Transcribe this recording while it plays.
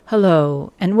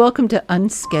Hello, and welcome to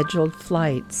Unscheduled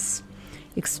Flights,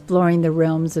 exploring the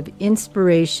realms of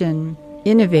inspiration,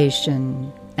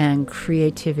 innovation, and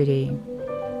creativity.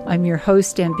 I'm your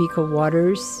host, Ambika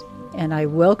Waters, and I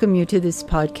welcome you to this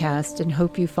podcast and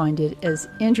hope you find it as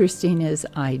interesting as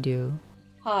I do.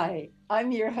 Hi,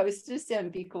 I'm your hostess,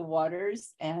 Ambika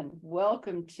Waters, and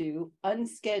welcome to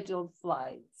Unscheduled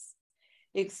Flights,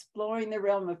 exploring the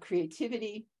realm of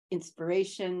creativity,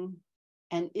 inspiration,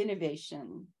 and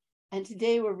innovation. And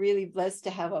today we're really blessed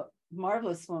to have a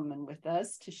marvelous woman with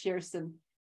us to share some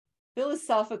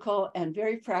philosophical and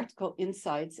very practical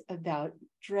insights about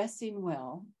dressing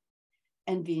well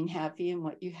and being happy in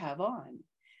what you have on.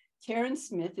 Karen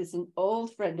Smith is an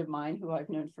old friend of mine who I've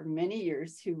known for many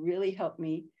years, who really helped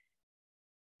me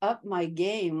up my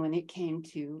game when it came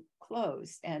to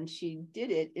clothes. And she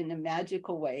did it in a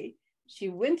magical way. She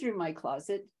went through my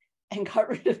closet and got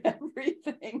rid of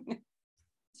everything.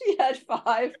 She had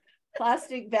 5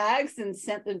 plastic bags and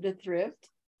sent them to thrift,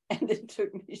 and it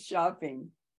took me shopping.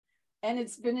 And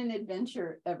it's been an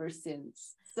adventure ever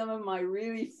since. Some of my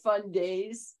really fun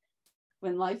days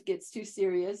when life gets too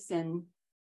serious and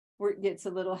work gets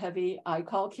a little heavy, I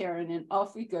call Karen and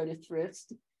off we go to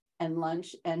thrift and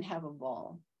lunch and have a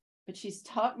ball. But she's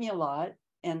taught me a lot,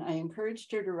 and I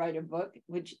encouraged her to write a book,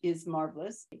 which is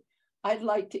marvelous. I'd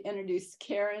like to introduce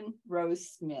Karen Rose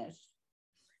Smith.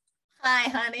 Hi,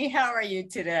 honey. How are you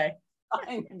today?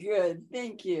 I'm good.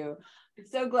 Thank you. I'm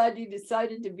so glad you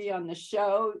decided to be on the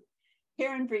show.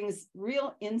 Karen brings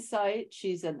real insight.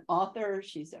 She's an author.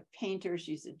 She's a painter.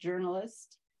 She's a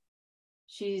journalist.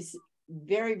 She's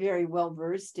very, very well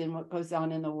versed in what goes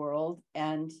on in the world.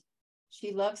 And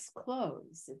she loves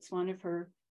clothes. It's one of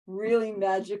her really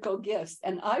magical gifts.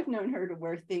 And I've known her to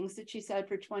wear things that she's had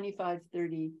for 25,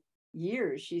 30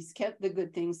 years. She's kept the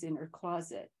good things in her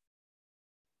closet.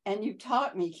 And you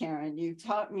taught me, Karen, you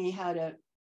taught me how to,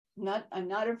 I'm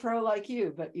not a pro like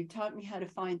you, but you taught me how to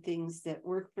find things that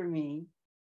work for me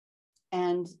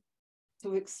and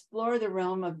to explore the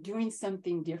realm of doing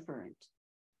something different.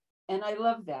 And I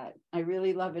love that. I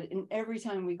really love it. And every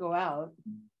time we go out,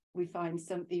 we find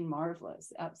something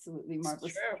marvelous, absolutely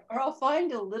marvelous. Or I'll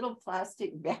find a little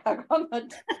plastic bag on the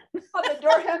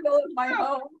door handle of my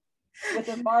home with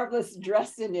a marvelous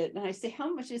dress in it. And I say,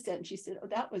 how much is that? And she said, oh,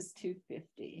 that was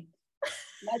 $250.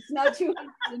 That's not $250,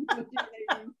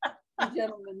 ladies and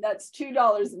gentlemen. That's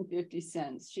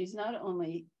 $2.50. She's not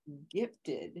only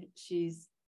gifted, she's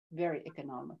very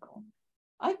economical.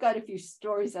 I've got a few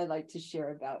stories I'd like to share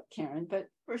about Karen, but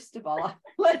first of all, I'll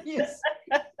let you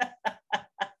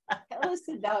tell us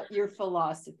about your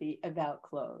philosophy about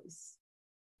clothes.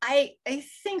 I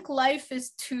think life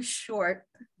is too short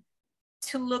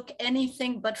to look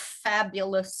anything but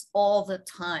fabulous all the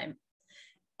time.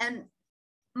 And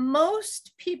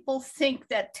most people think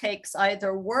that takes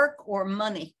either work or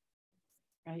money.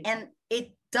 Right. And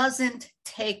it doesn't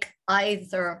take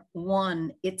either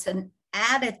one. It's an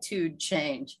attitude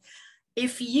change.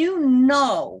 If you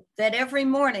know that every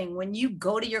morning when you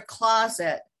go to your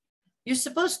closet, you're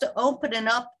supposed to open it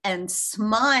up and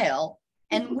smile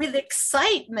and with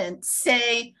excitement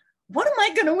say, what am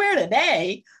I going to wear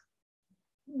today?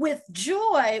 With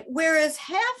joy, whereas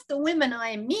half the women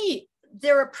I meet,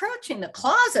 they're approaching the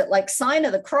closet like sign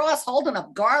of the cross, holding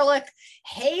up garlic,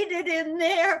 hate it in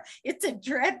there. It's a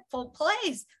dreadful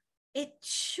place. It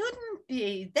shouldn't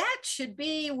be. That should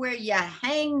be where you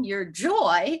hang your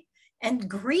joy and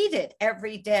greet it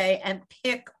every day and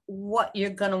pick what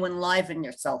you're going to enliven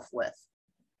yourself with.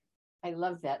 I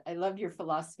love that. I love your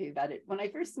philosophy about it. When I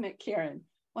first met Karen,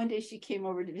 one day she came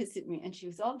over to visit me and she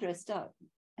was all dressed up.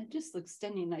 It just looked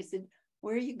stunning. I said,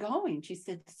 where are you going? She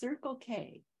said, Circle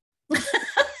K.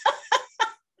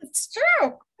 It's true. I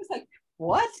was like,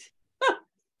 what?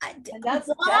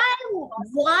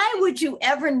 Why would you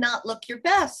ever not look your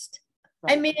best?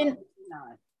 Right. I mean,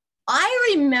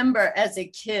 I remember as a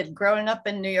kid growing up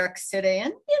in New York City,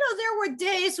 and, there were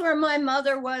days where my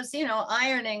mother was,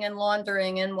 ironing and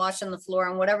laundering and washing the floor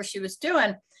and whatever she was doing.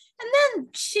 And then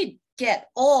she'd get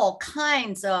all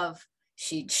kinds of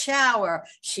she'd shower,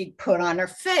 she'd put on her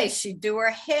face, she'd do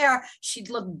her hair, she'd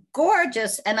look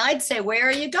gorgeous. And I'd say, where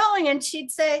are you going? And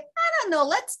she'd say, I don't know,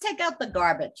 let's take out the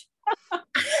garbage. Oh,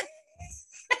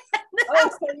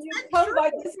 so you come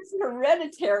by, this is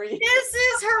hereditary. This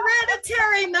is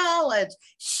hereditary knowledge.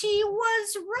 She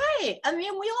was right. I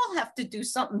mean, we all have to do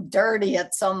something dirty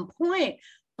at some point,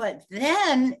 but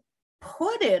then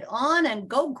put it on and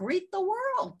go greet the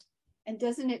world. And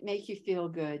doesn't it make you feel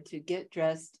good to get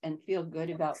dressed and feel good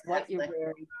about what you're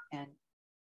wearing? And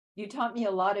you taught me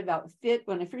a lot about fit.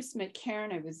 When I first met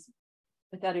Karen, I was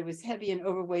I thought I was heavy and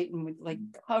overweight and would like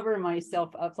cover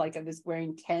myself up like I was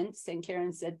wearing tents. And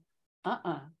Karen said,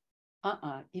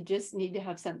 you just need to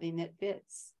have something that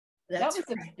fits. That was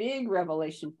a big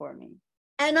revelation for me.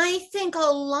 And I think a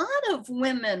lot of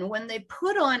women, when they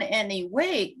put on any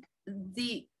weight,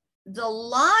 the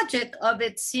logic of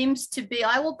it seems to be,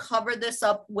 I will cover this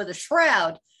up with a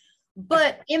shroud.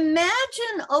 But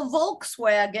imagine a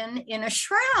Volkswagen in a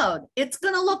shroud. It's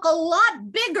going to look a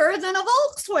lot bigger than a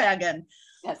Volkswagen.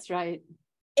 That's right.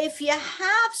 If you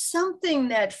have something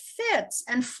that fits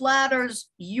and flatters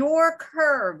your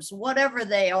curves, whatever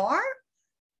they are,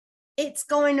 it's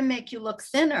going to make you look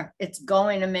thinner. It's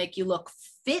going to make you look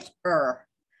fitter.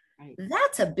 Right.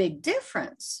 That's a big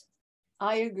difference.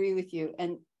 I agree with you.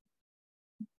 And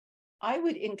I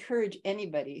would encourage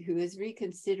anybody who is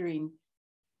reconsidering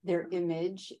their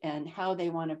image and how they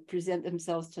want to present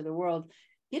themselves to the world,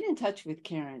 get in touch with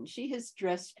Karen. She has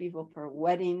dressed people for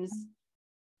weddings,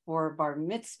 for bar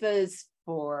mitzvahs,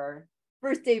 for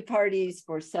birthday parties,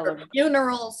 for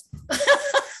funerals.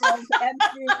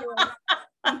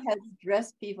 She has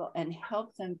dressed people and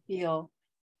helped them feel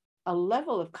a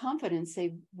level of confidence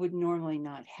they would normally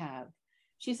not have.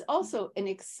 She's also an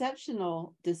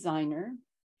exceptional designer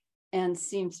and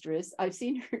seamstress. I've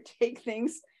seen her take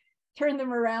things, turn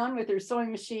them around with her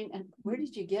sewing machine. And where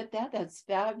did you get that? That's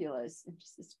fabulous. And she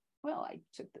says, well, I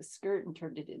took the skirt and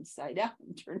turned it inside out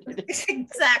and turned it.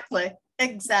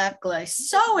 Exactly.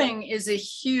 Sewing is a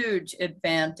huge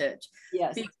advantage.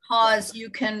 Yes. Because you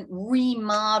can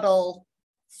remodel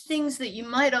things that you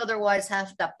might otherwise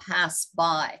have to pass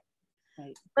by.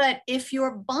 Right. But if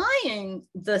you're buying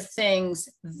the things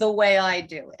the way I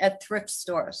do at thrift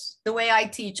stores, the way I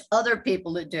teach other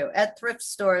people to do at thrift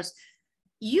stores,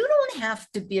 you don't have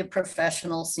to be a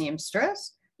professional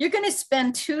seamstress. You're going to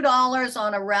spend $2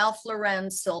 on a Ralph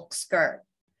Lauren silk skirt.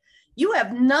 You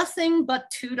have nothing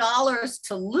but $2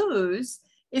 to lose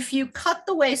if you cut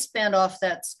the waistband off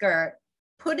that skirt,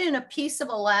 put in a piece of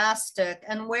elastic,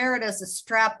 and wear it as a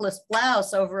strapless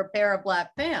blouse over a pair of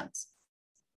black pants.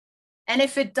 And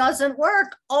if it doesn't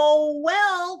work, oh,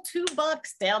 well, $2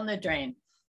 down the drain.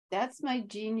 That's my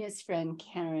genius friend,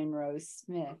 Karen Rose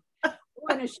Smith. I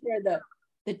want to share the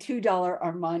 $2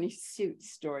 Armani suit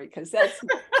story, because that's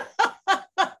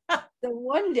the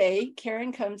one day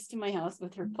Karen comes to my house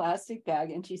with her plastic bag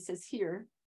and she says, here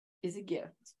is a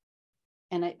gift.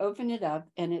 And I open it up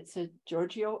and it's a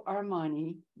Giorgio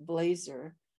Armani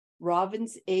blazer,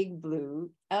 robin's egg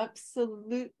blue,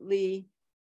 absolutely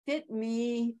fit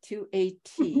me to a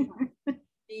T,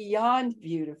 beyond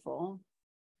beautiful.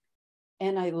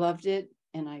 And I loved it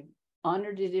and I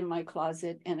honored it in my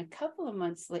closet. And a couple of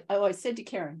months later, I said to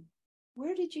Karen,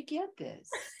 where did you get this?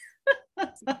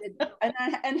 Said,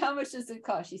 and how much does it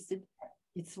cost? She said,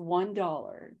 it's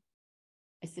 $1.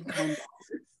 I said, $1.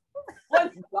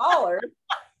 $1?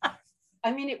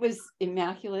 I mean, it was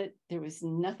immaculate. There was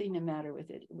nothing the matter with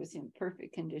it. It was in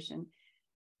perfect condition.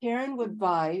 Karen would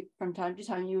buy, from time to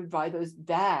time, you would buy those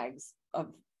bags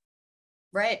of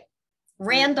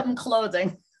random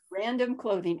clothing.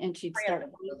 And she'd start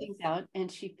pulling things out,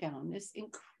 and she found this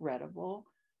incredible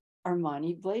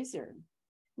Armani blazer.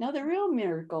 Now, the real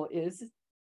miracle is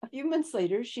a few months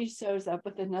later, she shows up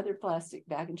with another plastic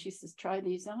bag and she says, try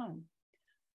these on.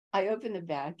 I open the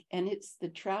bag and it's the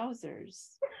trousers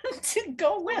to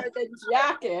go with the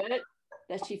jacket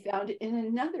that she found in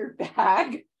another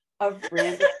bag of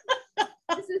branded.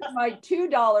 This is my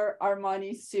 $2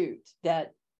 Armani suit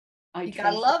that you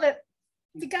gotta love it.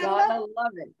 You gotta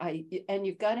love it. And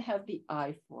you've got to have the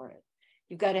eye for it.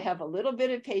 You've got to have a little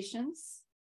bit of patience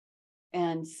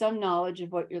and some knowledge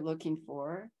of what you're looking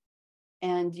for.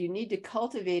 And you need to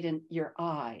cultivate your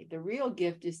eye. The real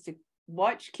gift is to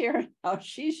watch Karen how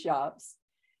she shops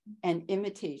and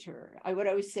imitate her. I would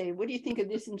always say, what do you think of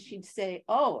this? And she'd say,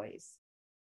 always,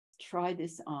 try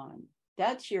this on.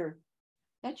 That's your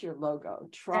logo.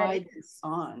 Try this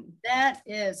on. That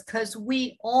is, because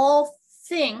we all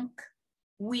think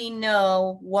we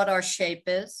know what our shape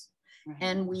is,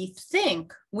 and we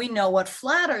think we know what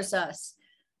flatters us.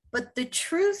 But the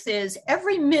truth is,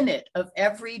 every minute of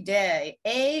every day,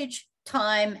 age,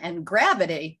 time, and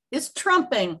gravity is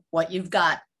trumping what you've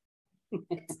got.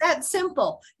 It's that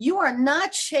simple. You are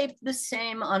not shaped the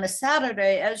same on a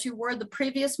Saturday as you were the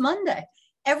previous Monday.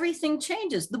 Everything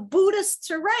changes. The Buddhists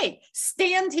are right.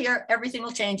 Stand here, everything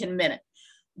will change in a minute.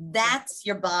 That's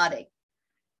your body.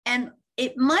 And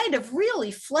it might have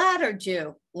really flattered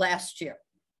you last year.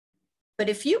 But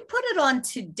if you put it on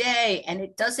today and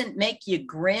it doesn't make you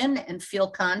grin and feel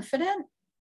confident,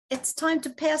 it's time to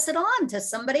pass it on to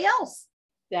somebody else.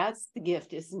 That's the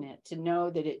gift, isn't it? To know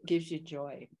that it gives you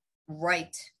joy.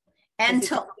 Right. And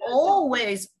to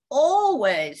always,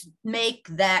 always make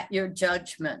that your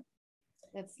judgment.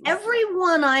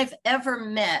 Everyone I've ever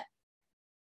met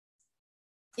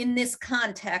in this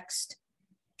context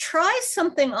tries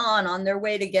something on their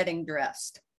way to getting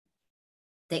dressed.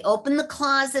 They open the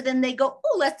closet and they go,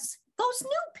 oh, let's those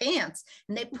new pants.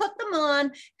 And they put them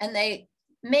on and they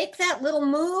make that little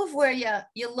move where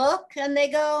you look and they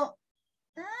go,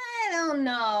 I don't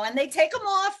know. And they take them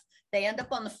off. They end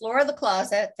up on the floor of the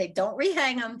closet. They don't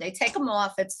rehang them. They take them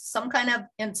off. It's some kind of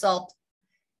insult.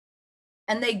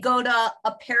 And they go to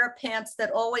a pair of pants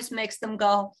that always makes them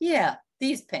go, yeah,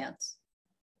 these pants.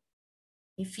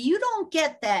 If you don't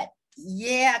get that,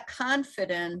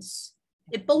 confidence,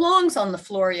 it belongs on the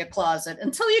floor of your closet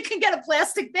until you can get a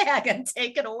plastic bag and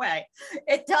take it away.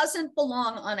 It doesn't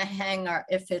belong on a hanger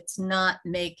if it's not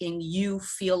making you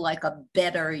feel like a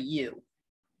better you.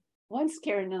 Once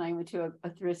Karen and I went to a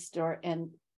thrift store, and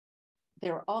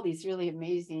there were all these really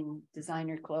amazing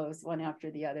designer clothes, one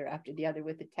after the other,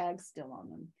 with the tags still on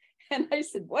them. And I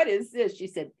said, what is this? She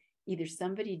said, either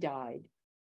somebody died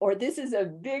or this is a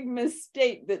big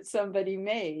mistake that somebody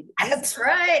made. That's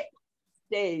right.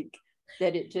 Mistake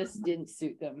that it just didn't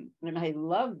suit them. And I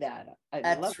love that.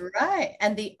 That's right.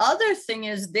 And the other thing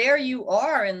is, there you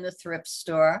are in the thrift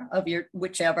store of your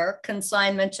whichever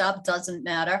consignment shop, doesn't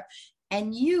matter.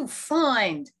 And you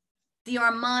find the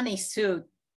Armani suit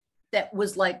that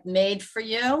was like made for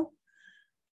you.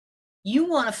 You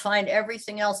want to find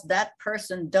everything else that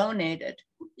person donated.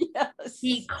 Yes.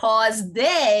 Because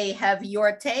they have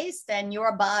your taste and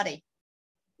your body.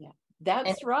 Yeah,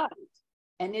 that's right.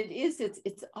 And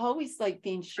it's always like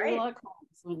being Sherlock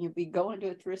Holmes when you be going to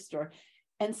a thrift store.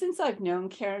 And since I've known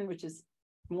Karen, which is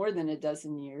more than a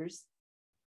dozen years,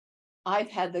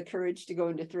 I've had the courage to go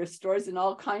into thrift stores in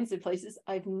all kinds of places.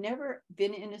 I've never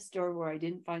been in a store where I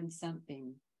didn't find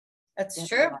something. That's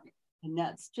true. And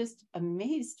that's just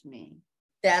amazed me.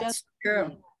 That's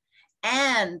true.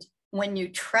 And when you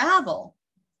travel,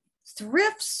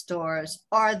 thrift stores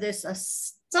are this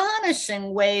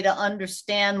astonishing way to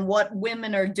understand what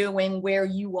women are doing where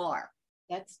you are.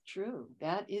 That's true.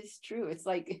 That is true. It's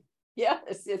like,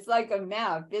 yes, it's like a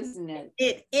map, isn't it?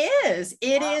 It is.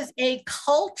 It is a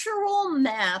cultural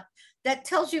map that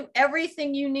tells you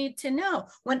everything you need to know.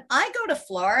 When I go to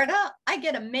Florida, I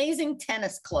get amazing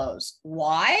tennis clothes.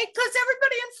 Why? Because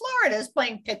everybody in Florida is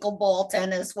playing pickleball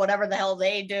tennis, whatever the hell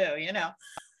they do, you know.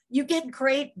 You get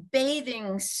great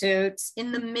bathing suits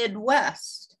in the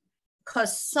Midwest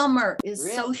because summer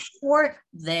is so short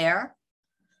there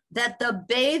that the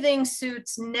bathing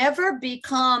suits never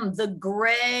become the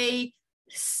gray,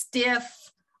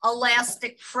 stiff,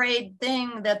 elastic frayed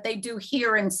thing that they do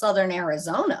here in Southern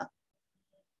Arizona.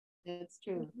 That's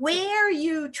true. Where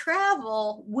you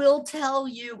travel will tell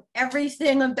you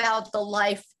everything about the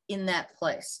life in that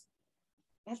place.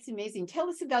 That's amazing. Tell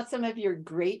us about some of your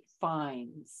great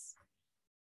finds.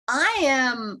 I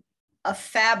am a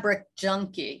fabric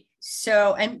junkie.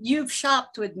 So, and you've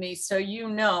shopped with me, so you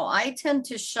know, I tend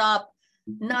to shop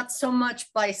not so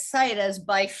much by sight as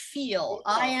by feel.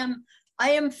 I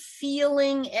am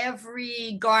feeling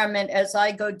every garment as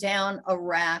I go down a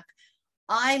rack.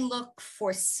 I look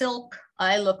for silk,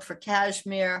 I look for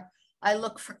cashmere, I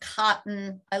look for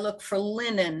cotton, I look for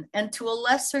linen, and to a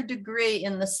lesser degree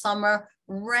in the summer,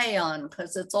 rayon,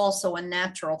 because it's also a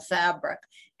natural fabric.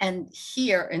 And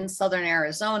here in Southern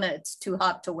Arizona, it's too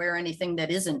hot to wear anything that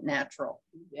isn't natural.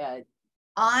 Yeah.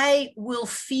 I will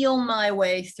feel my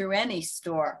way through any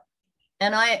store,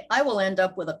 and I will end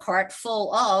up with a cart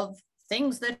full of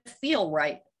things that feel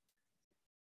right.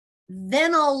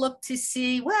 Then I'll look to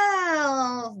see,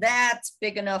 well, that's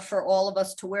big enough for all of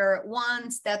us to wear at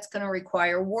once. That's going to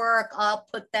require work. I'll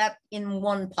put that in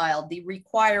one pile, the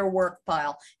require work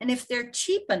pile. And if they're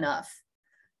cheap enough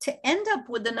to end up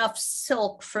with enough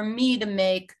silk for me to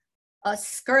make a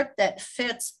skirt that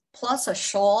fits plus a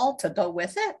shawl to go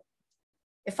with it,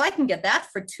 if I can get that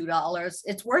for $2,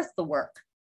 it's worth the work.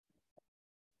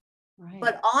 Right.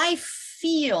 But I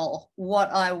feel what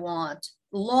I want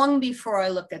long before I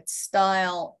look at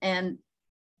style. And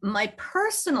my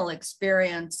personal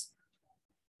experience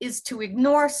is to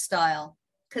ignore style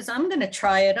because I'm going to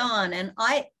try it on. And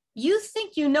you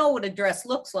think you know what a dress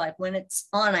looks like when it's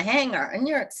on a hanger and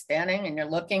you're standing and you're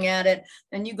looking at it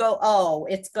and you go, oh,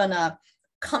 it's going to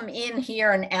come in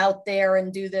here and out there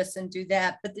and do this and do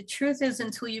that. But the truth is,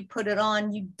 until you put it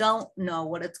on, you don't know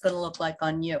what it's going to look like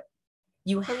on you.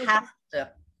 You have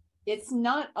to. It's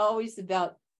not always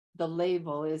about the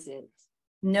label, is it?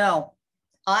 No,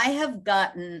 I have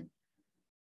gotten,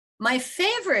 my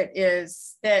favorite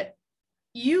is that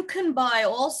you can buy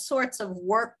all sorts of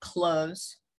work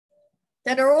clothes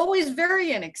that are always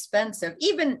very inexpensive.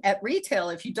 Even at retail,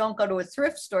 if you don't go to a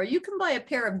thrift store, you can buy a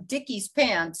pair of Dickies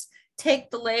pants,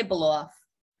 take the label off,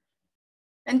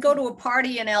 and go to a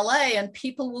party in LA, and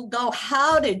people will go,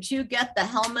 how did you get the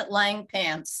Helmut Lang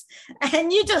pants?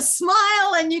 And you just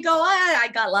smile and you go, I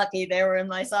got lucky, they were in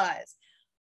my size.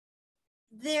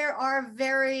 There are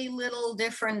very little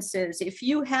differences. If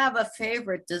you have a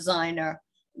favorite designer,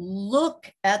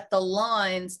 look at the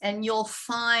lines and you'll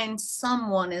find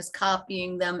someone is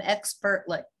copying them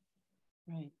expertly.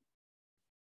 Right.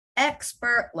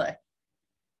 Expertly.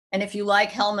 And if you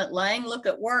like Helmut Lang, look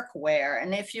at workwear.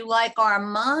 And if you like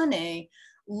Armani,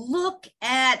 look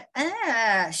at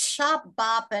Shop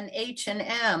Bop and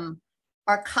H&M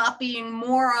are copying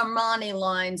more Armani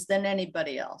lines than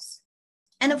anybody else.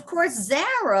 And of course,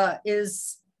 Zara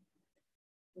is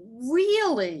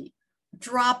really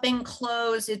dropping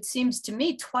clothes, it seems to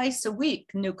me, twice a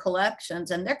week, new collections,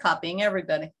 and they're copying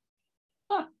everybody.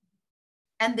 Huh.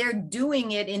 And they're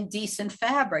doing it in decent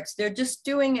fabrics. They're just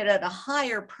doing it at a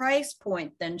higher price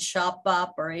point than Shop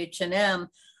Bop or H&M.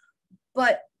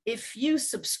 But if you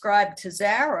subscribe to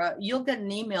Zara, you'll get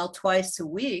an email twice a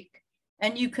week,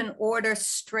 and you can order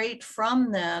straight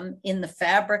from them in the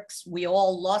fabrics we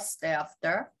all lust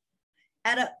after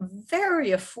at a very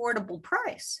affordable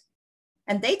price.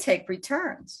 And they take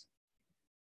returns.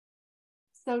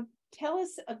 So tell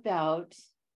us about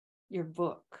your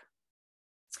book.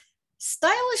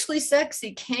 Stylishly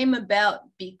Sexy came about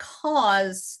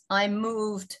because I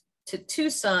moved to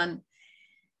Tucson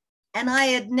and I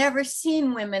had never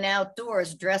seen women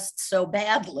outdoors dressed so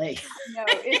badly. No,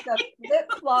 it's a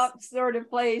flip-flop sort of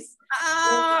place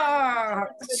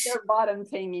with their bottoms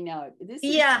hanging out. This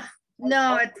is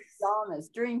no, it's pajamas.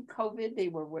 During COVID,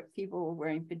 people were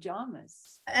wearing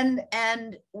pajamas.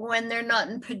 And when they're not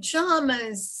in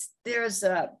pajamas, there's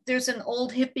an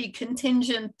old hippie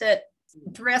contingent that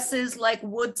dresses like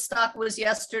Woodstock was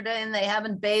yesterday and they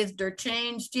haven't bathed or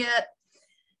changed yet.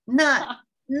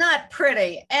 Not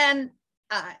pretty. And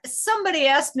somebody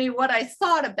asked me what I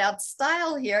thought about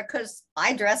style here, because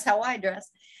I dress how I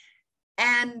dress.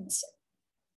 And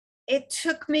it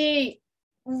took me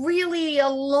really a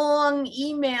long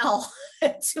email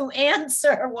to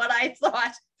answer what I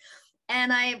thought.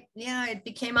 And it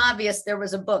became obvious there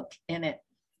was a book in it.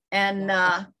 And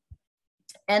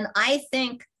I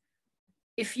think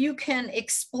if you can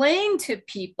explain to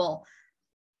people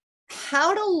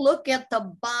how to look at the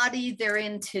body they're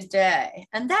in today,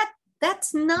 and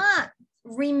that's not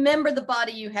remember the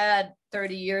body you had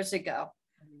 30 years ago.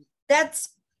 That's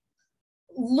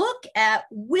look at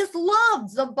with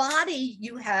love the body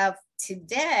you have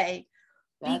today,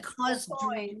 because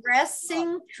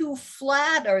dressing to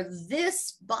flatter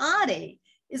this body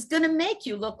is going to make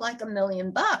you look like $1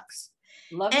 million.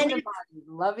 Loving the body,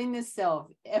 loving the self,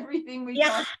 everything we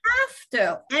have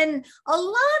to. And a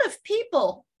lot of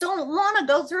people don't want to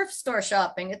go thrift store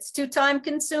shopping. It's too time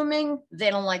consuming. They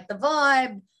don't like the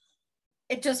vibe.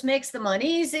 It just makes them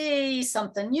uneasy,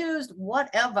 something used,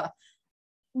 whatever.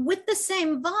 With the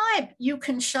same vibe, you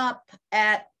can shop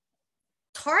at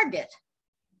Target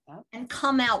and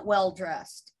come out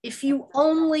well-dressed. If you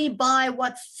only buy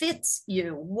what fits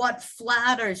you, what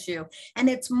flatters you, and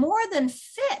it's more than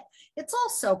fit, it's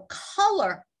also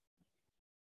color.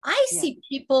 I see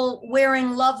people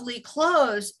wearing lovely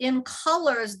clothes in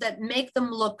colors that make them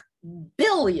look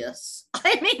bilious.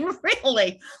 I mean,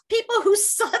 really, people who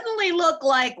suddenly look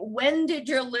like, when did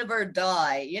your liver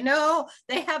die? You know,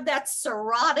 they have that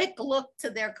cirrhotic look to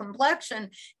their complexion,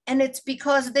 and it's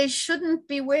because they shouldn't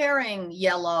be wearing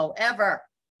yellow ever.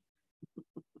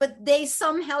 But they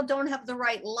somehow don't have the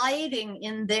right lighting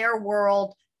in their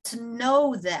world to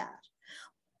know that.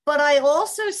 But I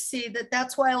also see that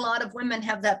that's why a lot of women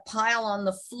have that pile on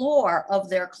the floor of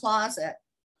their closet.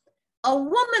 A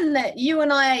woman that you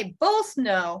and I both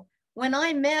know, when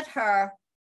I met her,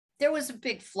 there was a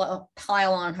big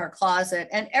pile on her closet,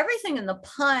 and everything in the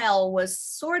pile was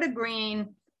sort of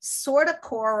green, sort of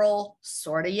coral,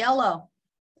 sort of yellow.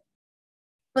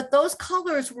 But those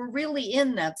colors were really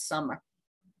in that summer.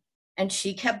 And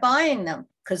she kept buying them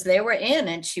because they were in,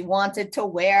 and she wanted to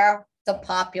wear the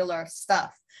popular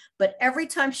stuff. But every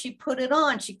time she put it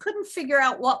on, she couldn't figure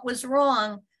out what was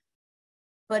wrong,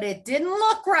 but it didn't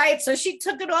look right. So she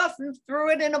took it off and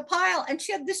threw it in a pile. And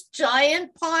she had this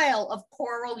giant pile of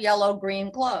coral, yellow,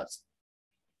 green clothes.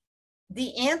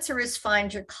 The answer is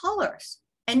find your colors.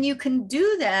 And you can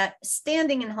do that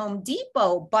standing in Home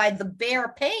Depot by the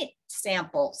bare paint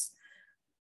samples.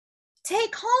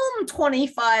 Take home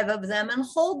 25 of them and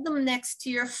hold them next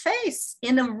to your face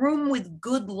in a room with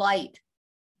good light.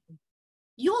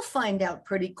 you'll find out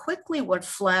pretty quickly what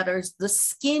flatters the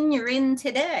skin you're in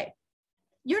today.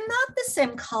 You're not the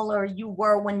same color you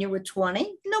were when you were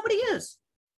 20. Nobody is.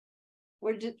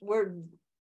 We're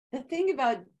the thing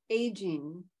about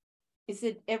aging is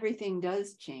that everything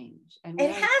does change. I mean,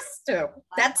 it has to.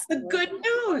 That's the good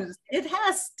news. It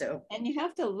has to. And you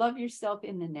have to love yourself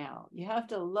in the now. You have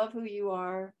to love who you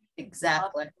are.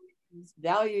 Exactly.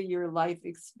 Value your life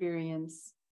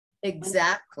experience.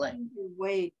 Exactly.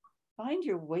 Find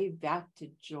your way back to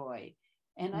joy.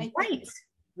 And I think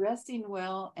dressing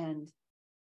well and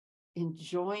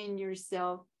enjoying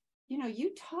yourself,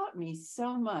 you taught me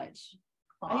so much.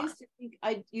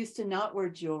 I used to not wear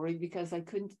jewelry because I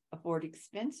couldn't afford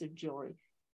expensive jewelry.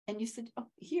 And you said, oh,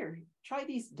 here, try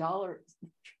these dollars.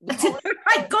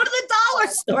 Right, go to the dollar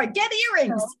store, get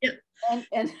earrings.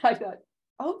 And I thought,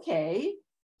 okay,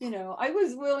 I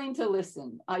was willing to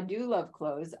listen. I do love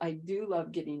clothes. I do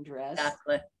love getting dressed.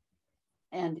 Exactly.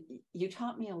 And you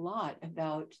taught me a lot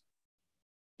about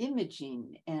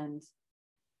imaging and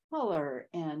color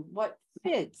and what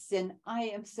fits. And I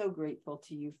am so grateful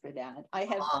to you for that. I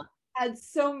have had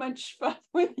so much fun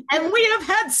with you. And we have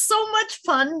had so much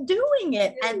fun doing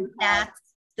it. And that's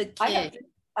the key.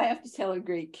 I have to tell a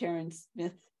great Karen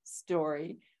Smith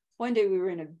story. One day we were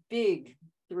in a big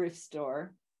thrift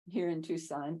store here in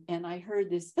Tucson, and I heard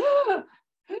this, and I thought,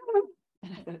 oh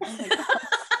my God, that's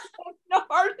a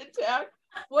heart attack.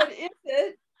 What is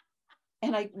it?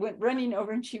 And I went running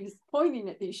over, and she was pointing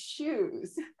at these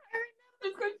shoes. I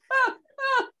was going,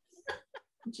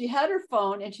 She had her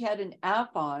phone, and she had an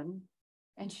app on,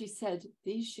 and she said,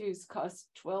 these shoes cost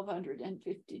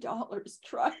 $1,250.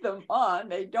 Try them on.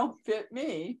 They don't fit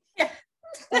me. Yeah.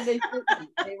 And they fit me.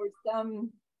 They were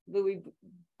some Louis,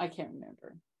 I can't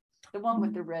remember. The one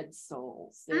with the red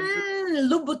soles.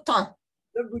 Louboutin.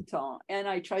 Louboutin. And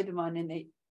I tried them on, and they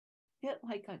fit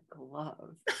like a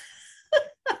glove.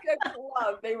 Like a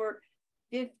glove. They were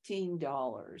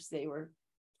 $15. They were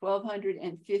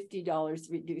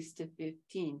 $1,250 reduced to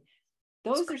 $15.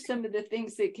 Those are some of the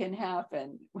things that can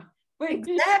happen.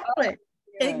 Exactly.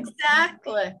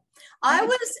 Exactly. I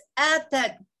was at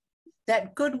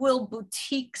that Goodwill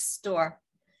boutique store.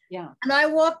 Yeah. And I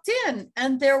walked in,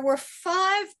 and there were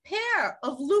 5 pair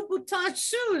of Louboutin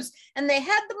shoes, and they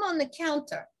had them on the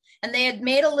counter. And they had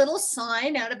made a little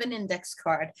sign out of an index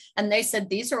card. And they said,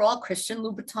 these are all Christian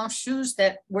Louboutin shoes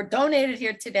that were donated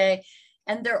here today.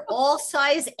 And they're all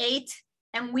size 8,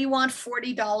 and we want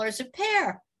 $40 a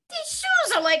pair. These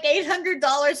shoes are like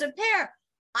 $800 a pair.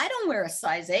 I don't wear a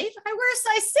size 8. I wear a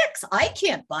size 6. I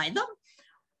can't buy them.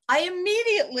 I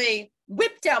immediately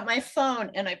whipped out my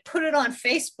phone and I put it on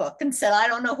Facebook and said, I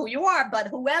don't know who you are, but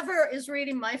whoever is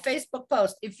reading my Facebook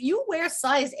post, if you wear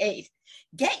size 8,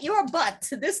 get your butt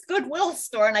to this Goodwill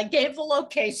store. And I gave the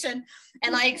location,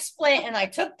 and I explained, and I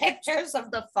took pictures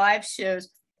of the 5 shoes.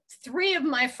 3 of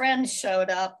my friends showed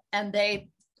up, and they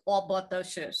all bought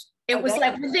those shoes. It was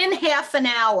like within half an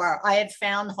hour, I had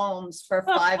found homes for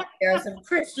 5 pairs of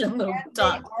Christian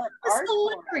Louboutin. It's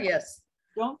hilarious.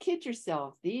 Don't kid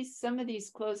yourself. Some of these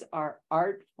clothes are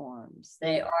art forms.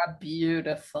 They are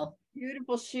beautiful.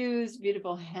 Beautiful shoes,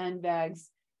 beautiful handbags.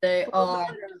 They are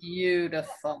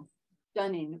beautiful.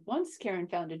 Stunning. Once Karen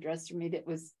found a dress for me that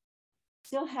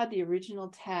still had the original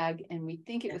tag, and we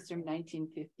think it was from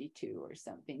 1952 or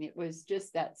something. It was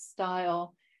just that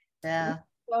style. Yeah.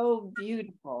 So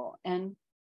beautiful. And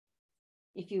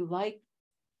if you like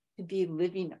to be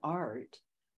living art,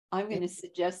 I'm going to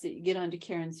suggest that you get onto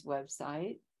Karen's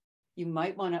website. You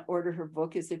might want to order her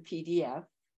book as a PDF.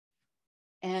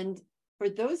 And for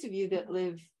those of you that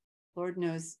live, Lord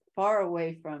knows, far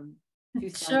away from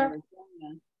Tucson,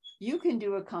 Arizona, you can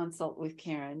do a consult with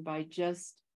Karen by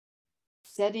just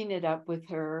setting it up with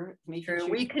her. Sure,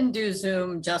 we can do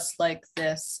Zoom just like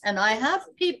this. And I have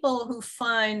people who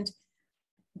find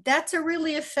that's a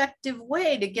really effective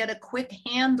way to get a quick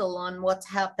handle on what's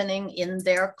happening in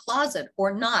their closet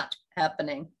or not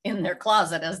happening in their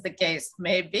closet, as the case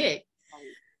may be.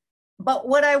 But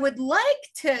what I would like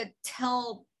to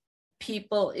tell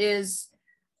people is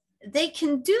they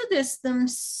can do this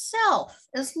themselves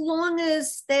as long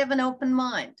as they have an open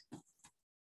mind.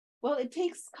 Well, it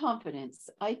takes confidence.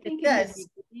 I think in the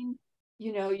beginning,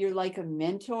 you're like a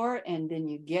mentor, and then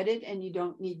you get it, and you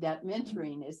don't need that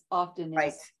mentoring as often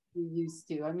as you used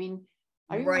to. I mean,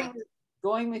 I remember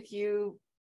going with you,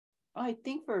 I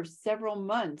think for several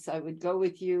months. I would go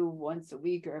with you once a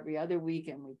week or every other week,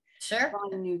 and we'd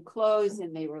find new clothes,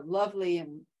 and they were lovely,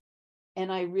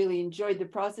 and I really enjoyed the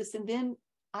process. And then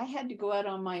I had to go out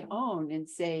on my own and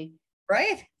say,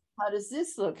 how does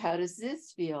this look? How does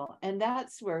this feel? And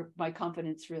that's where my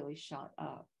confidence really shot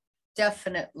up.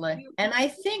 Definitely. And I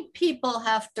think people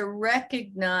have to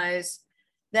recognize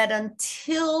that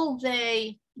until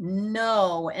they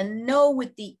know, and know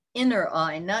with the inner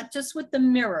eye, not just with the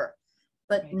mirror,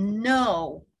 but Right.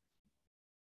 know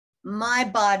my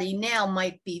body now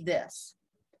might be this.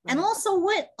 Right. And also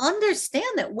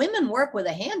understand that women work with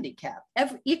a handicap,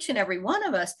 each and every one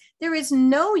of us. There is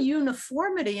no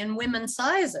uniformity in women's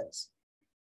sizes.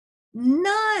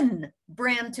 None,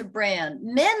 brand to brand.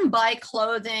 Men buy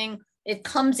clothing, it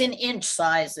comes in inch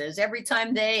sizes. Every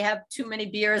time they have too many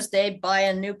beers, they buy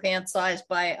a new pant size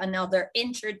by another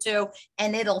inch or two,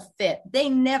 and it'll fit. They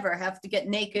never have to get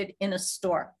naked in a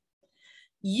store.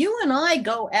 You and I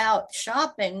go out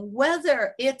shopping,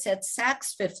 whether it's at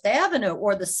Saks Fifth Avenue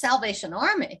or the Salvation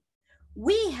Army,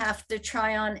 we have to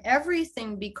try on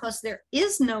everything because there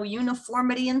is no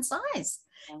uniformity in size.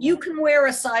 You can wear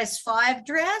a size 5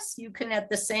 dress. You can at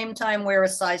the same time wear a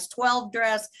size 12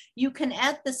 dress. You can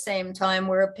at the same time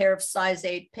wear a pair of size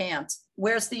 8 pants.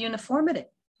 Where's the uniformity?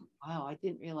 Wow, I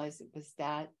didn't realize it was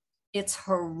that. It's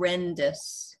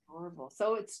horrendous. Horrible.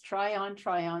 So it's try on,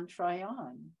 try on, try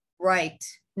on. Right.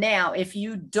 Now, if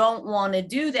you don't want to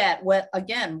do that,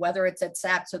 again, whether it's at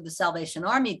Saks or the Salvation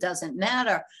Army, doesn't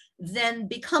matter, then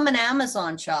become an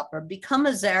Amazon shopper, become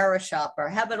a Zara shopper,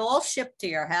 have it all shipped to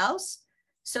your house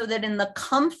so that in the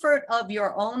comfort of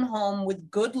your own home with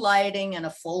good lighting and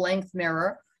a full-length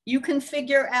mirror, you can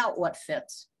figure out what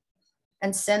fits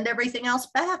and send everything else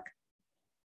back.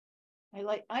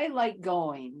 I like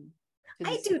going.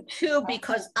 I do too,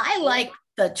 because I like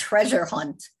the treasure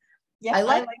hunt. Yeah, I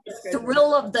like the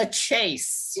thrill of the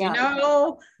chase, yeah. You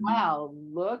know? Wow,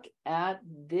 look at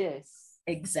this.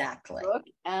 Exactly. Look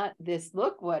at this.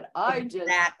 Look what I just.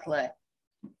 Exactly.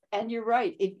 And you're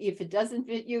right. If it doesn't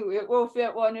fit you, it will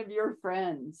fit one of your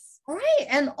friends. Right.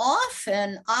 And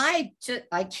often I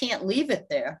can't leave it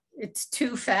there. It's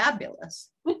too fabulous.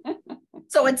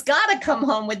 So it's got to come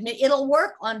home with me. It'll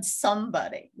work on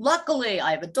somebody. Luckily,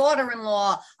 I have a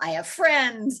daughter-in-law. I have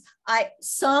friends.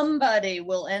 Somebody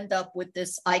will end up with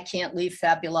this I can't leave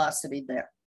fabulosity there.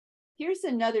 Here's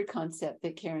another concept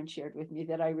that Karen shared with me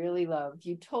that I really loved.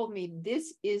 You told me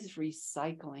this is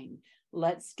recycling.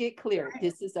 Let's get clear. Right.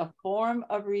 This is a form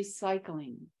of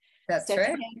recycling. That's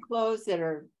Secondhand right. Clothes that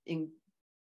are in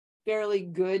fairly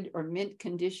good or mint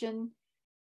condition,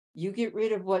 you get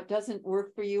rid of what doesn't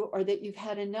work for you or that you've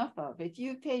had enough of. If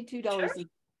you paid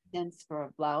 $2.50 for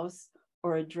a blouse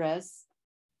or a dress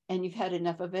and you've had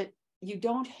enough of it, you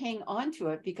don't hang on to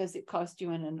it because it cost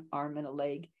you an arm and a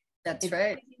leg. That's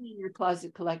right. It's in your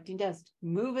closet collecting dust.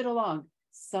 Move it along.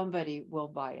 Somebody will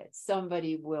buy it.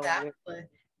 Somebody will. Exactly.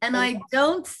 And I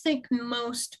don't think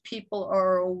most people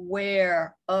are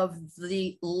aware of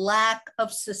the lack of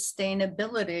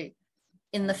sustainability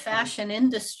in the fashion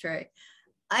industry.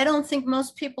 I don't think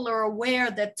most people are aware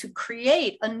that to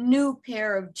create a new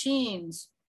pair of jeans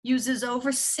uses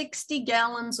over 60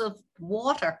 gallons of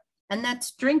water, and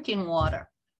that's drinking water.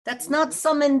 That's not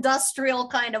some industrial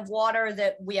kind of water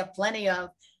that we have plenty of.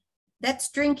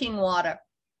 That's drinking water.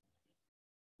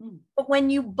 But when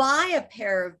you buy a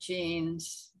pair of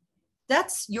jeans,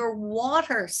 that's your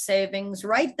water savings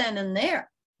right then and there.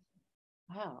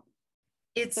 Wow.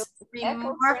 It's so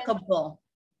remarkable.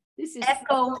 This is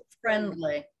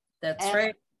eco-friendly. That's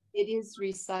right. It is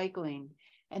recycling.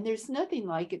 And there's nothing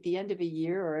like at the end of a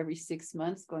year or every 6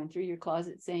 months going through your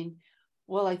closet saying,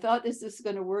 well, I thought this was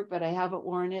going to work, but I haven't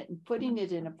worn it, and putting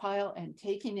it in a pile and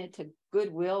taking it to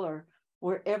Goodwill or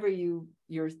wherever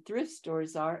your thrift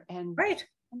stores are and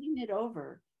handing it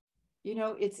over. You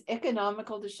know, it's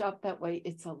economical to shop that way.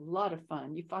 It's a lot of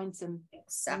fun. You find some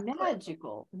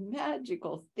magical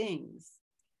things.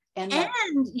 And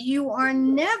you are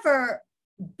never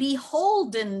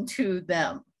beholden to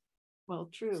them. Well,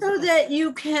 true. So that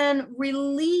you can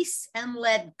release and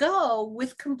let go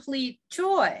with complete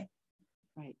joy.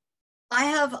 Right. I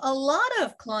have a lot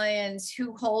of clients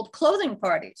who hold clothing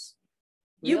parties.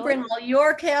 Really? You bring all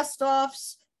your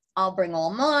cast-offs, I'll bring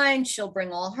all mine, she'll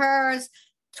bring all hers.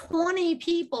 20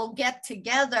 people get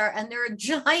together and there are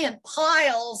giant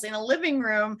piles in a living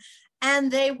room and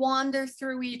they wander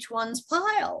through each one's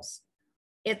piles.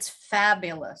 It's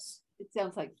fabulous. It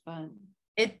sounds like fun.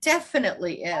 It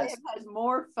definitely is. I have had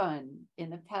more fun in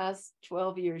the past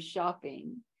 12 years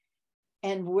shopping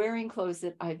and wearing clothes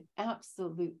that I've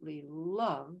absolutely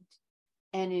loved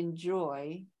and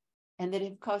enjoy and that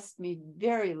have cost me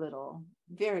very little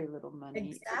money.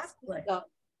 Exactly. It's a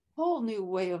whole new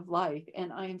way of life.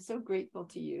 And I am so grateful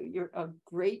to you. You're a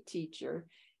great teacher.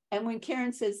 And when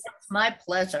Karen says, it's my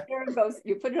pleasure. Karen goes,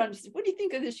 you put it on, she says, what do you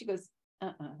think of this? She goes,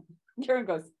 Karen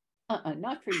goes,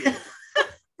 not for you.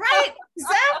 Right,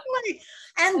 exactly. right.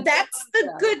 And that's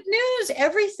the good news.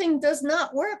 Everything does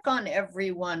not work on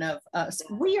every one of us.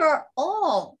 We are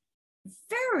all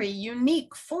very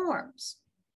unique forms.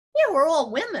 Yeah, we're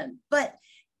all women, but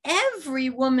every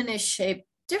woman is shaped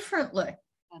differently.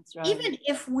 That's right. Even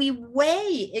if we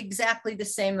weigh exactly the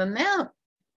same amount,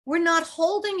 we're not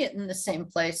holding it in the same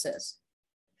places.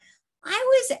 I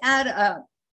was at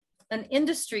an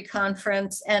industry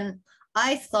conference and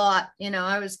I thought,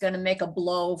 I was going to make a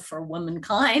blow for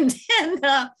womankind. And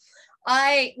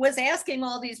I was asking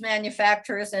all these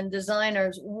manufacturers and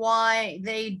designers why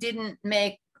they didn't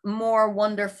make more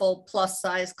wonderful plus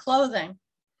size clothing.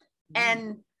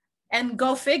 And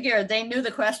go figure, they knew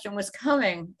the question was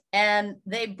coming. And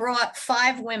they brought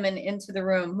 5 women into the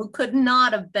room who could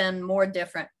not have been more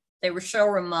different. They were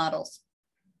showroom models.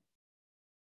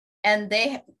 And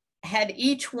they had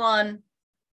each one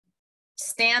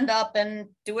stand up and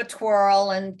do a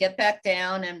twirl and get back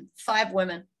down, and 5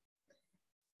 women.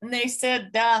 And they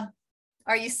said,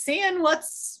 are you seeing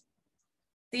what's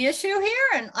the issue here?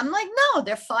 And I'm like, no,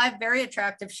 they're 5 very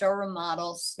attractive showroom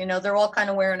models. They're all kind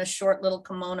of wearing a short little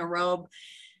kimono robe.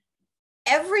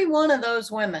 Every one of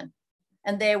those women,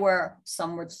 and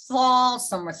some were tall,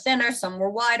 some were thinner, some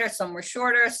were wider, some were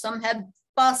shorter, some had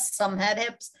busts, some had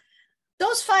hips.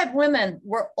 Those 5 women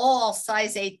were all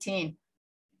size 18.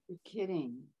 You're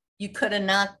kidding. You could have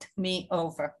knocked me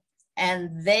over.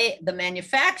 And the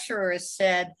manufacturers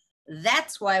said,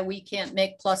 that's why we can't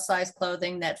make plus size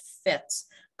clothing that fits,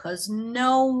 because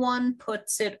no one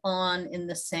puts it on in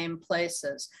the same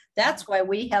places. That's why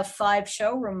we have 5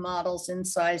 showroom models in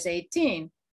size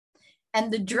 18.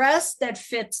 And the dress that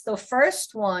fits the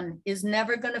first one is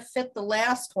never going to fit the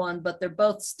last one, but they're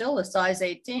both still a size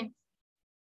 18.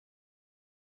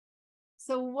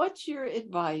 So what's your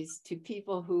advice to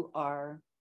people who are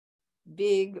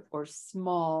big or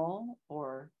small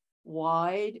or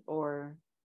wide or?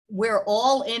 We're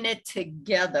all in it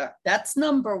together. That's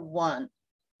number one.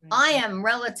 I am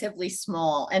relatively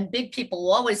small, and big people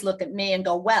will always look at me and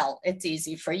go, well, it's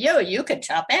easy for you. You could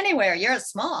shop anywhere. You're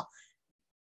small.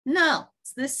 No,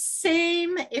 it's the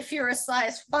same if you're a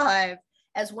size 5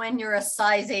 as when you're a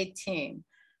size 18.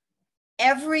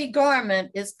 Every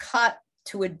garment is cut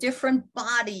to a different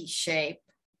body shape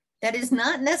that is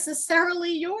not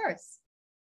necessarily yours.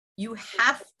 You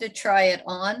have to try it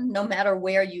on no matter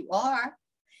where you are.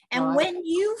 And when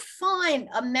you find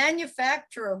a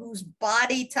manufacturer whose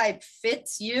body type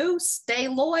fits you, stay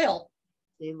loyal.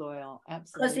 Stay loyal,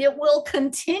 absolutely. Because it will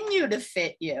continue to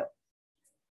fit you.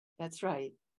 That's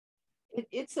right.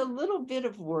 It's a little bit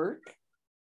of work,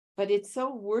 but it's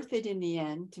so worth it in the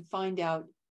end to find out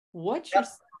what's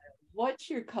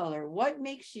your color, what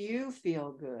makes you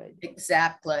feel good.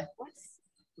 Exactly.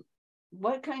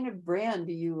 What kind of brand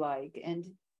do you like, and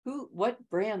what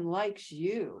brand likes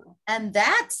you? And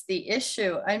that's the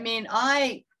issue. I mean,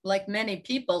 I, like many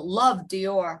people, love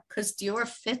Dior because Dior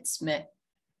fits me.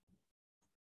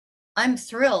 I'm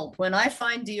thrilled. When I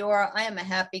find Dior, I am a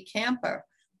happy camper.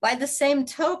 By the same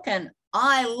token,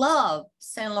 I love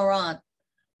Saint Laurent.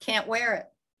 Can't wear it.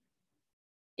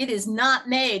 It is not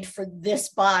made for this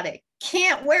body.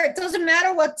 Can't wear it. Doesn't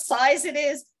matter what size it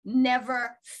is.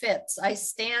 Never fits. I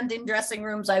stand in dressing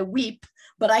rooms, I weep,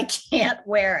 but I can't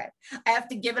wear it. I have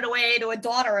to give it away to a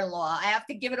daughter-in-law. I have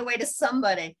to give it away to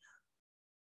somebody.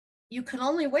 You can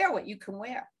only wear what you can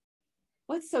wear.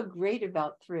 What's so great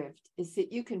about thrift is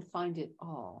that you can find it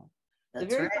all. That's the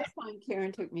very right. first time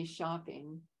Karen took me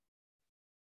shopping,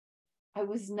 I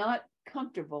was not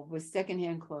comfortable with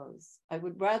secondhand clothes. I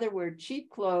would rather wear cheap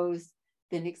clothes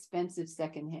than expensive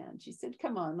secondhand. She said,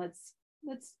 come on, let's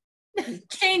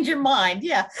change your mind.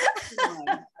 Yeah.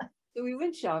 So we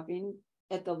went shopping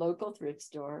at the local thrift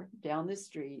store down the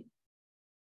street,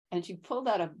 and she pulled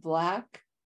out a black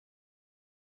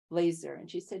blazer and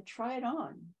she said, try it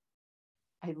on.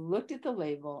 I looked at the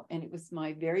label, and it was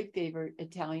my very favorite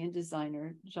Italian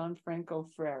designer,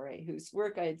 Gianfranco Frere, whose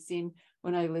work I had seen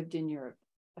when I lived in Europe.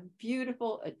 A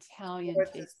beautiful Italian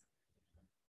taste.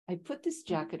 I put this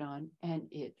jacket on and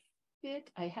it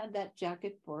fit. I had that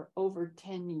jacket for over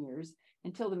 10 years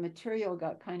until the material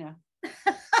got kind of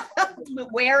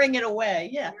wearing it away.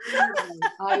 Yeah.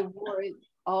 I wore it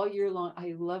all year long.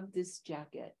 I love this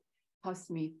jacket.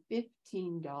 Cost me $15.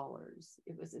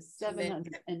 It was a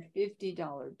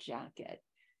 $750 jacket.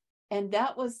 And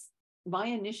that was my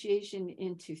initiation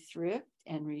into thrift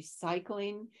and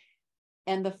recycling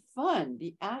and the fun,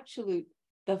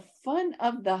 the fun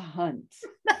of the hunt.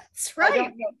 That's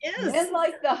right. Yes. Men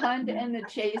like the hunt and the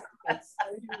chase, but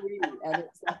so do we. And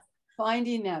it's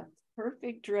finding that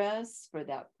perfect dress for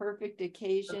that perfect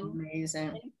occasion. Amazing.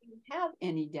 And if you have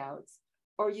any doubts,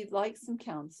 or you'd like some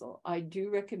counsel, I do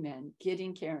recommend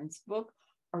getting Karen's book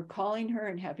or calling her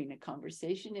and having a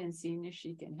conversation and seeing if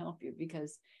she can help you,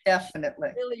 because Definitely.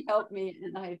 she really helped me.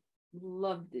 And I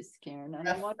love this, Karen. And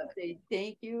I want to say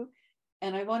thank you.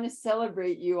 And I want to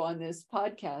celebrate you on this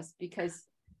podcast, because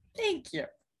thank you.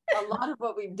 A lot of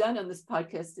what we've done on this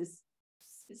podcast is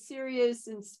serious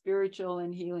and spiritual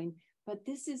and healing, but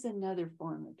this is another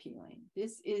form of healing.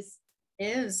 This is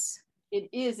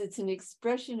it's an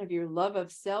expression of your love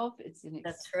of self. It's an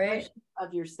expression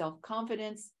of your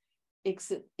self-confidence.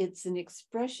 It's an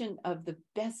expression of the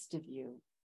best of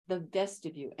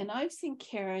you. And I've seen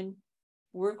Karen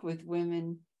work with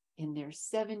women in their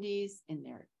 70s, in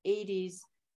their 80s,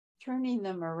 turning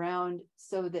them around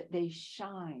so that they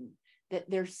shine, that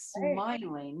they're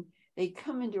smiling. They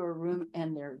come into a room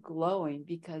and they're glowing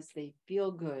because they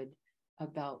feel good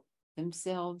about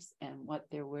themselves and what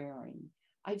they're wearing.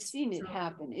 I've seen it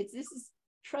happen.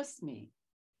 Trust me,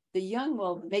 the young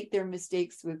will make their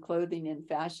mistakes with clothing and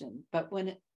fashion, but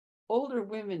when older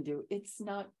women do, it's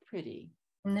not pretty.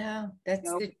 No, that's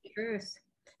the truth.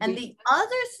 And the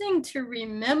other thing to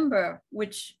remember,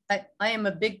 which I am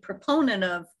a big proponent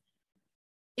of,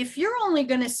 if you're only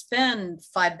going to spend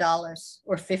 $5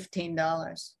 or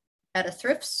 $15 at a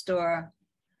thrift store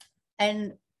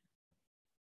and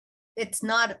it's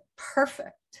not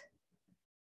perfect,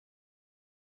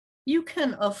 you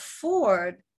can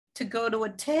afford to go to a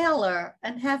tailor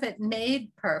and have it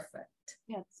made perfect.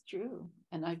 That's true.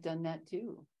 And I've done that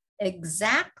too.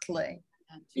 Exactly.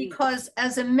 Because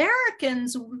as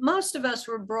Americans, most of us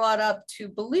were brought up to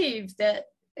believe that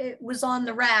it was on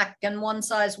the rack and one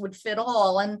size would fit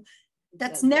all. And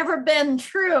that's never been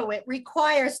true. It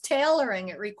requires tailoring.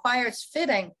 It requires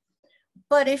fitting.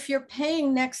 But if you're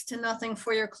paying next to nothing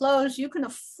for your clothes, you can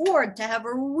afford to have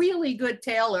a really good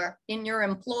tailor in your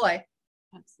employ.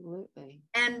 Absolutely.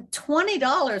 And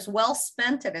 $20 well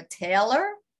spent at a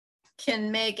tailor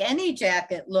can make any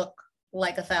jacket look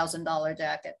like $1,000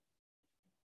 jacket.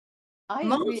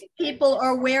 Most people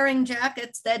are wearing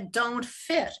jackets that don't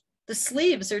fit. The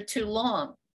sleeves are too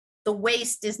long. The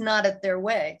waist is not at their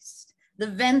waist. The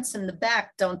vents in the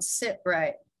back don't sit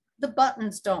right. The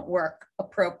buttons don't work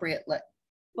appropriately.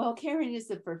 Well, Karen is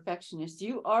a perfectionist.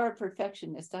 You are a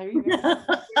perfectionist. I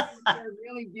remember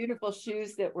really beautiful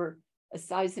shoes that were a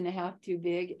size and a half too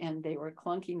big, and they were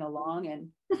clunking along.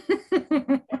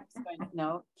 And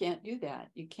no, can't do that.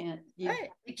 You can't. You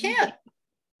can't.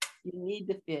 You need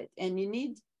the fit, and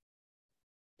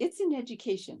it's an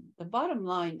education. The bottom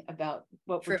line about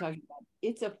what we're talking about,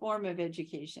 it's a form of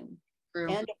education and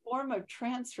a form of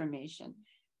transformation.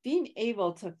 Being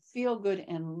able to feel good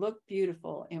and look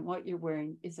beautiful in what you're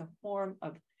wearing is a form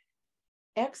of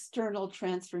external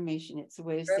transformation. It's a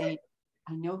way of saying,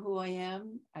 I know who I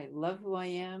am. I love who I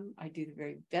am. I do the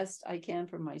very best I can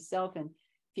for myself and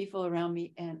people around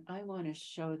me. And I want to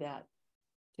show that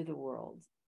to the world.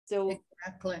 So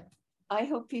I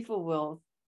hope people will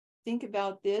think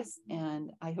about this,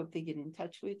 and I hope they get in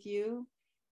touch with you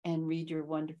and read your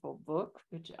wonderful book,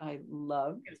 which I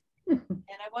loved. And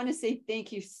I want to say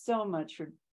thank you so much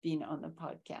for being on the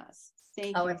podcast.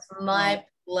 Thank you. It's my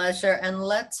pleasure. And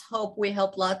let's hope we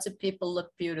help lots of people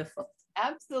look beautiful.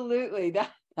 Absolutely.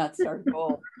 That's our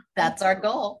goal. That's our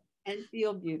goal. And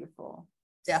feel beautiful.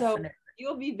 Definitely. So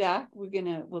you'll be back.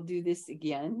 We'll do this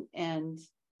again. And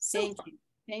thank you.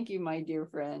 Thank you, my dear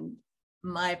friend.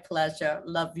 My pleasure.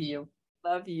 Love you.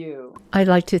 Love you. I'd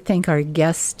like to thank our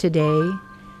guests today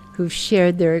who've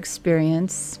shared their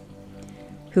experience,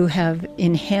 who have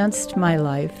enhanced my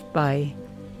life by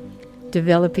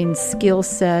developing skill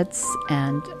sets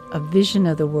and a vision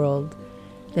of the world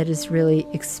that is really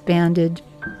expanded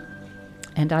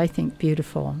and I think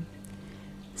beautiful.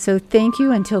 So thank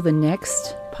you until the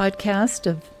next podcast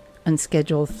of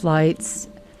Unscheduled Flights.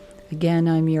 Again,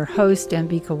 I'm your host,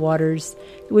 Ambika Waters,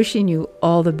 wishing you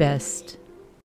all the best.